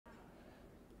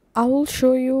I will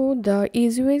show you the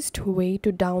easiest way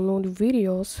to download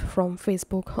videos from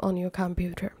Facebook on your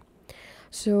computer.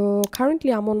 So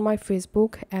currently I'm on my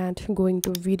Facebook and going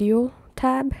to video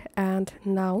tab, and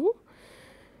now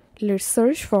let's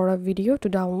search for a video to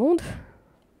download.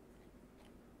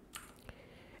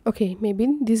 Okay, maybe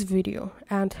this video,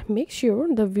 and make sure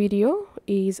the video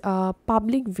is a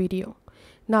public video.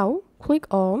 Now click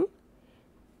on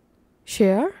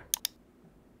share,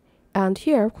 and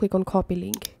here click on copy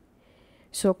link.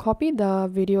 So copy the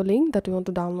video link that you want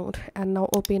to download, and now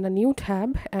open a new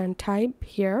tab and type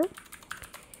here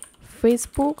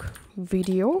Facebook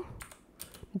video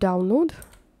download,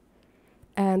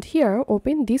 and here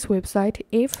open this website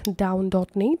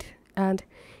fdown.net, and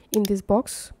in this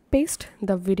box paste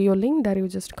the video link that you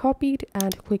just copied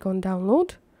and click on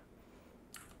download.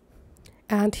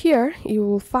 And here you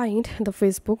will find the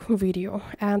Facebook video,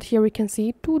 and here we can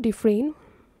see two different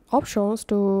options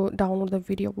to download the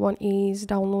video. One is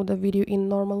download the video in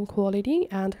normal quality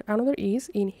and another is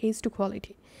in HD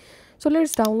quality. So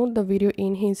let's download the video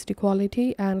in HD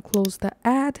quality and close the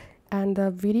ad, and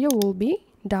the video will be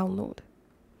downloaded.